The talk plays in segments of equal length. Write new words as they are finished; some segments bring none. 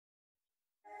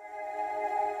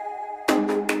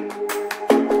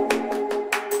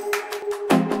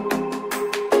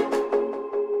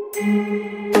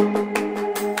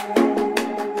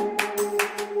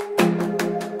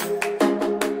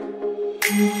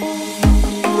Hello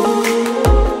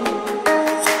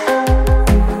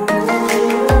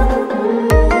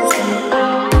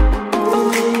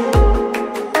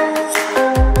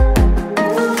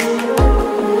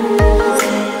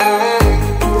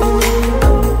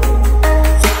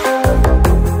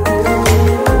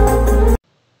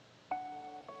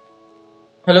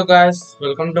guys,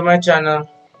 welcome to my channel,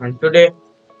 and today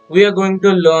we are going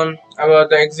to learn about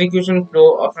the execution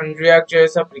flow of a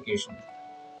React.js application.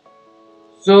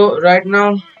 So right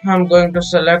now I'm going to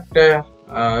select a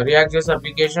React.js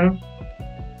application.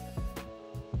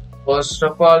 First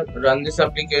of all, run this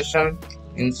application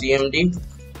in CMD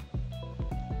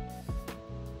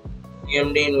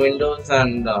in Windows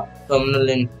and terminal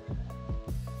in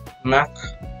Mac.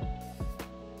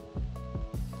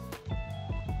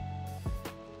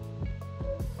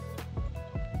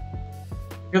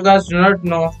 If you guys do not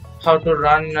know how to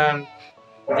run an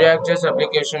React.js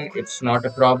application, it's not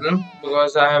a problem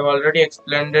because I have already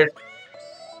explained it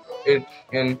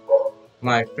in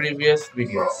my previous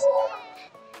videos.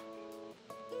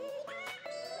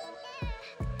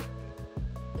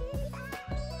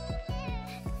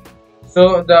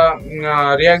 So the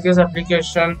React.js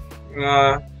application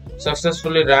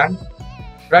successfully ran.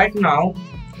 Right now,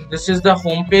 this is the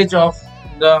home page of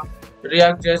the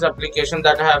React.js application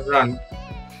that I have run.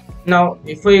 Now,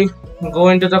 if we go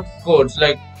into the codes,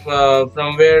 like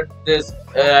from where this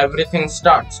everything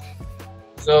starts,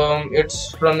 so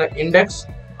it's from the index.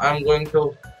 I'm going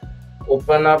to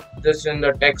open up this in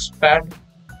the text pad.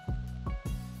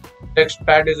 Text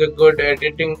pad is a good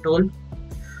editing tool.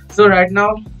 So right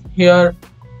now here,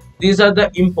 these are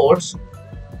the imports.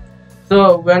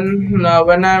 So when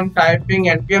I'm typing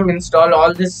npm install,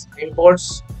 all these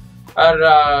imports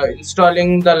are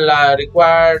installing the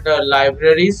required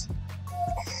libraries.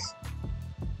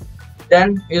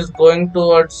 Then is going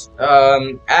towards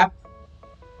app,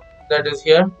 that is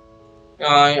here.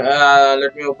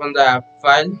 Let me open the app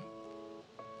file.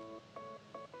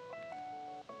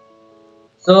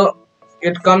 So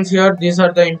it comes here. These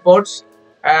are the imports,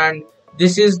 and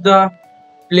this is the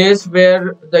place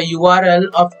where the URL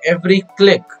of every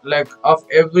click, like of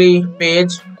every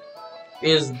page,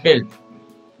 is built.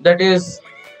 That is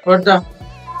for the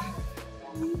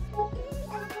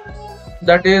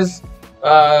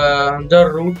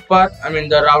root path, I mean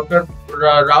the route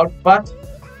path,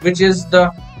 which is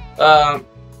the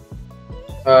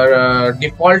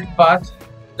default path,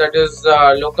 that is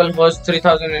localhost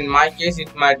 3000. In my case,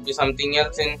 it might be something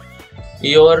else in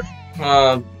your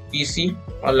PC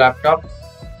or laptop.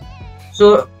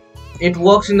 So it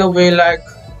works in the way like,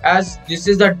 as this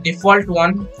is the default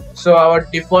one, so our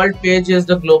default page is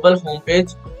the global home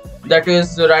page. That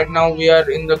is, right now we are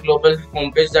in the global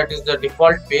home page, that is the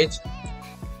default page.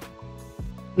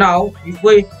 Now if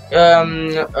we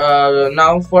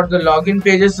now for the login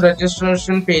pages,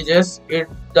 registration pages,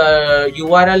 the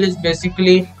URL is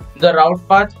basically the route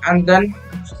path and then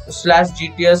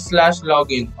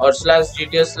 /gts/login or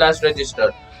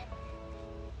 /gts/register.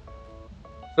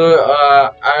 So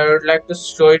I would like to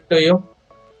show it to you.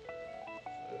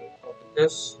 Copy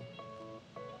this,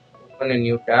 open a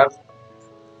new tab.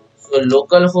 So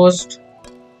localhost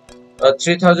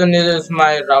 3000 is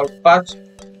my route path,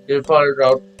 default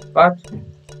route path,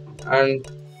 and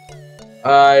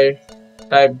I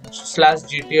type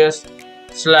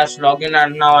 /gts/login,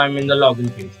 and now I'm in the login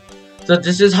page. So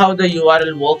this is how the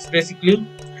URL works basically.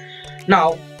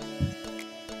 Now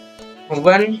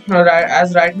when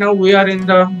as right now we are in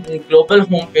the global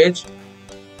home page,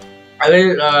 I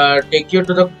will take you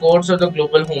to the codes of the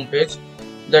global home page.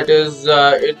 That is,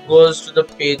 it goes to the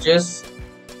pages,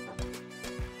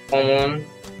 common,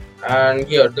 and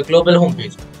here the global home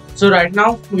page. So right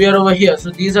now we are over here.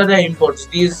 So these are the imports.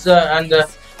 These and the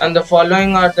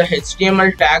following are the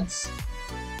HTML tags.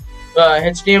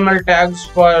 HTML tags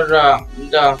for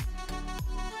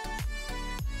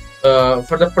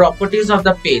the properties of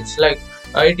the page. Like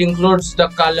it includes the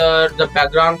color, the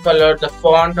background color, the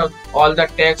font of all the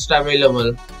text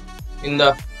available in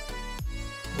the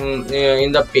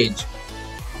page.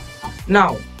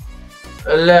 Now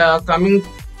coming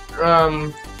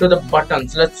to the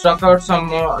buttons, let's talk about some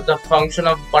the function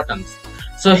of buttons.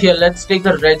 So here, let's take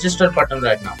the register button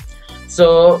right now.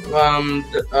 So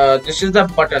this is the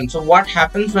button. So what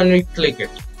happens when we click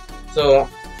it? So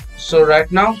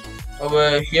right now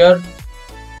over here,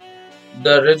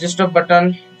 the register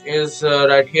button is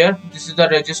right here. This is the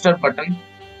register button.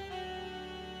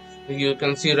 You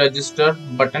can see register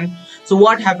button. So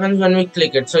what happens when we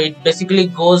click it? So it basically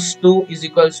goes to is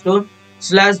equals to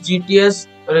 /gts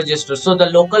register. So the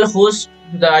local host,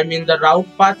 the route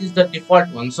path is the default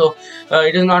one, so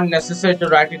it is not necessary to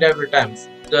write it every time.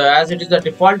 as it is the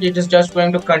default, it is just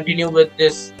going to continue with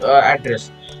this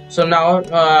address. So now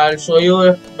I'll show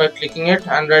you by clicking it,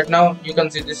 and right now you can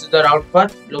see this is the route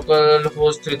path,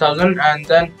 localhost 3000, and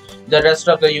then the rest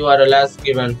of the URL as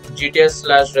given,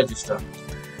 gts/register.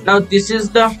 Now this is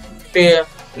the pay.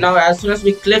 Now as soon as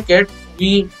we click it,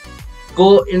 we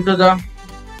go into the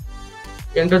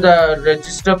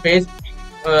register page,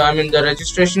 I mean the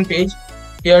registration page.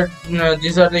 Here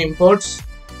these are the imports.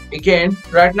 Again,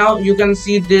 right now you can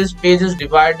see this page is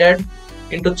divided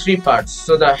into three parts.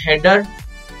 So the header,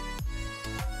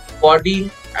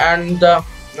 body, and the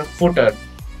footer.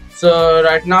 So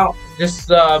right now this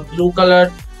blue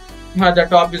color at the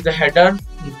top is the header,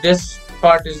 this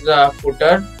part is the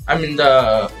footer, I mean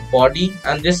the body,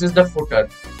 and this is the footer.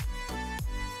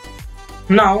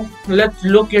 Now let's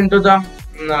look into the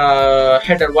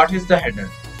header. What is the header?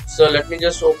 So let me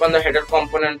just open the header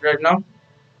component right now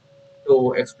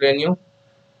to explain you.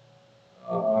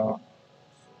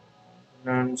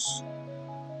 Components,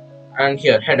 and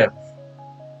here header.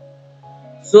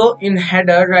 So in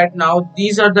header right now,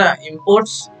 these are the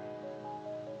imports,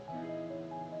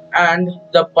 and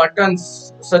the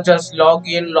buttons such as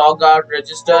login, logout,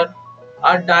 register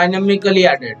are dynamically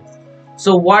added.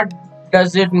 So what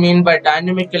does it mean by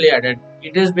dynamically added?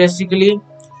 It is basically,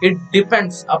 it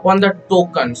depends upon the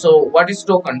token. So what is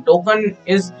token? Token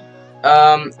is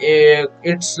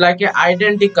it's like an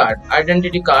identity card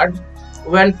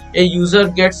when a user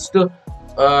gets to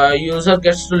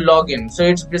log in. So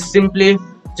it's simply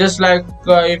just like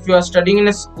if you are studying in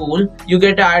a school, you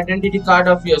get an identity card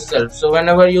of yourself. So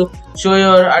whenever you show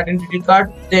your identity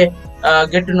card, they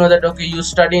get to know that okay, you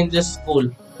study in this school.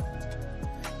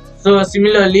 So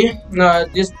similarly,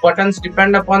 these buttons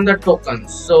depend upon the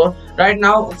tokens. So right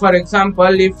now, for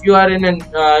example, if you are in an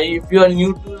if you are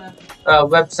new to a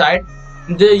website,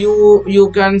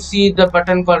 you can see the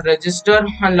button called register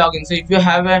and login. So if you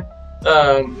have a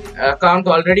account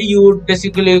already, you would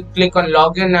basically click on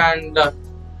login and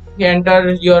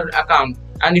enter your account,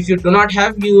 and if you do not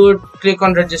have, you would click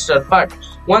on register. But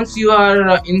once you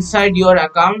are inside your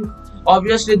account,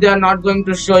 obviously they are not going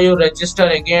to show you register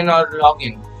again or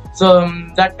login. So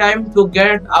that time, to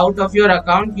get out of your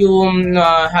account, you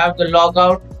have the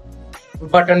logout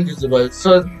button visible.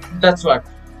 So that's what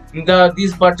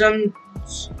these buttons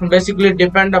basically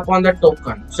depend upon the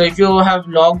token. So if you have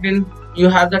logged in, you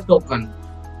have the token,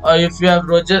 or if you have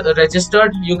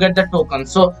registered, you get the token.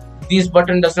 So this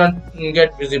button does not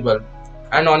get visible,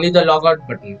 and only the logout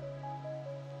button.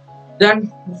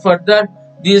 Then further,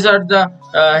 these are the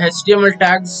HTML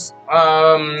tags,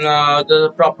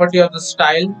 the property of the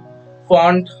style,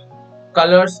 font,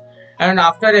 colors, and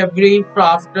after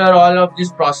all of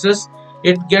this process,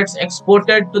 it gets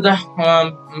exported to the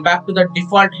back to the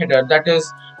default header, that is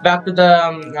back to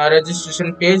the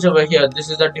registration page over here. This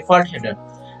is the default header.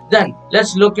 Then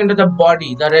let's look into the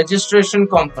body, the registration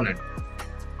component.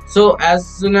 So as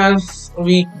soon as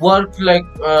we work like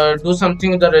do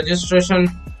something with the registration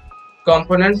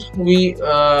component, we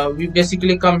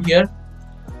basically come here.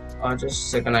 Just a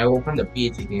second, I open the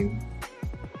page again.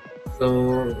 So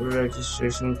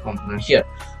registration component here.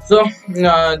 So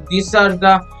these are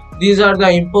the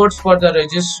imports for the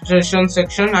registration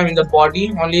section. I mean the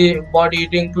body,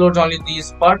 it includes only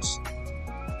these parts.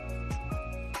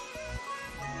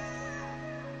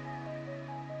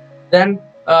 Then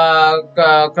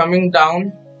coming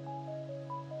down,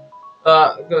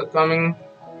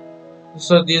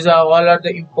 so these are all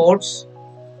the imports.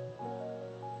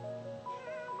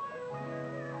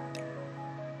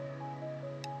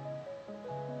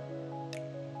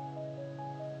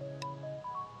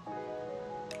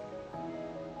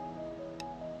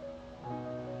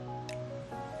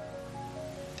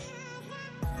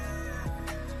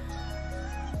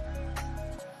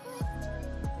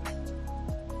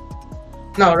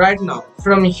 Now right now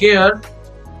from here,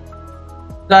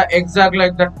 the exact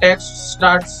like the text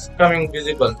starts coming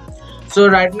visible. So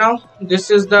right now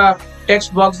this is the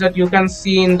text box that you can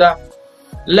see in the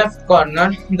left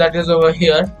corner, that is over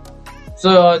here.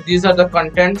 So these are the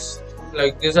contents,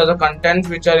 like these are the contents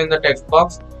which are in the text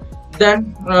box.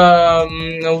 Then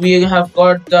we have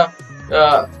got the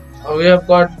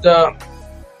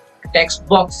text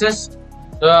boxes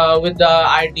with the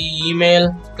ID,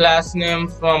 email, class name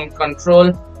from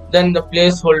control, then the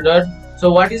placeholder.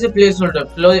 So what is a placeholder?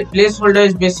 Placeholder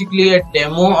is basically a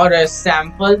demo or a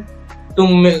sample to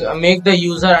make the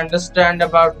user understand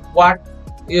about what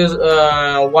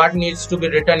needs to be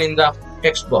written in the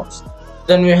text box.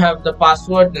 Then we have the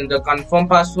password, then the confirm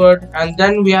password, and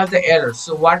then we have the errors.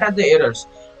 So what are the errors?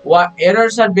 What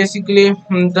errors are basically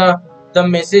the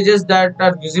messages that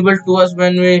are visible to us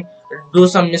when we do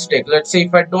some mistake. Let's say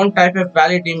if I don't type a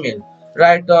valid email,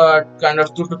 write kind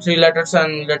of 2 to 3 letters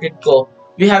and let it go,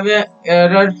 we have a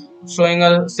error showing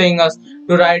us, saying us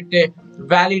to write a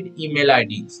valid email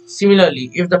ID.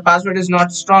 Similarly, if the password is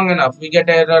not strong enough, we get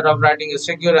an error of writing a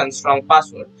secure and strong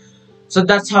password. So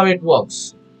that's how it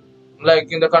works.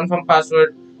 Like in the confirm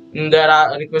password, they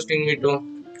are requesting me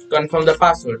to confirm the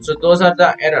password. So those are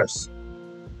the errors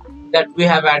that we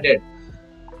have added.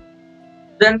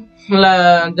 Then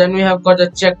we have got the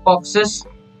checkboxes.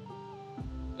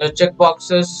 The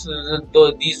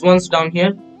checkboxes, these ones down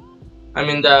here, I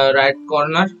mean the right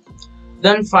corner.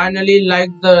 Then finally,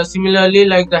 similarly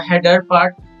like the header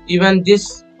part, even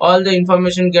this all the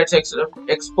information gets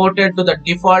exported to the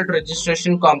default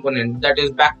registration component, that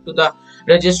is back to the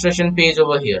registration page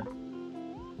over here.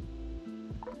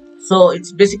 So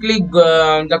it's basically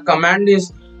the command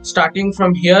is starting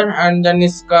from here and then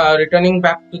is returning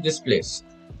back to this place.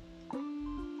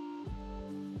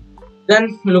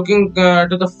 Then looking to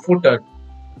the footer,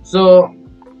 so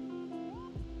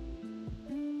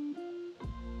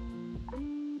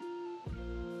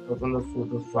open the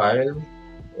footer file.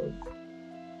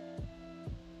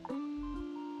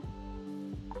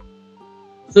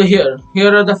 So here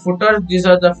are the footer, these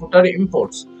are the footer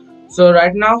imports. So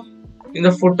right now in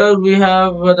the footer we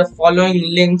have the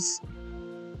following links.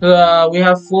 We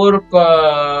have 4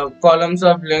 columns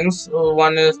of links.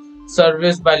 One is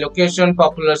service by location,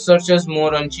 popular searches,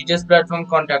 more on GTS platform,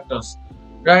 contact us.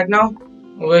 Right now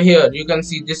over here you can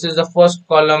see this is the first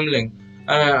column link.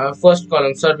 First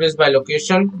column service by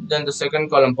location, then the second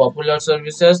column popular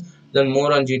services, then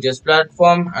more on GTS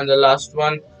platform, and the last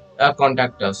one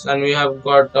contact us. And we have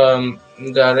got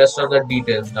the rest of the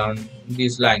details down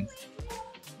these lines.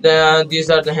 These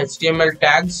are the HTML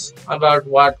tags about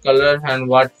what color and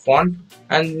what font,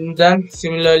 and then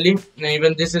similarly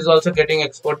even this is also getting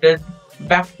exported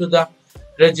back to the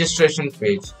registration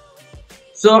page.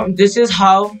 So this is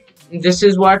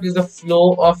what is the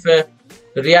flow of a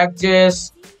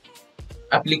React.js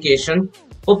application.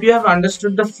 Hope you have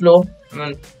understood the flow,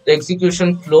 the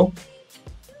execution flow,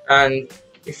 and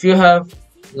if you have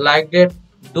liked it,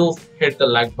 do hit the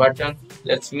like button.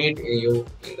 Let's meet you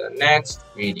in the next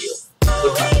video.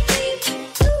 Goodbye.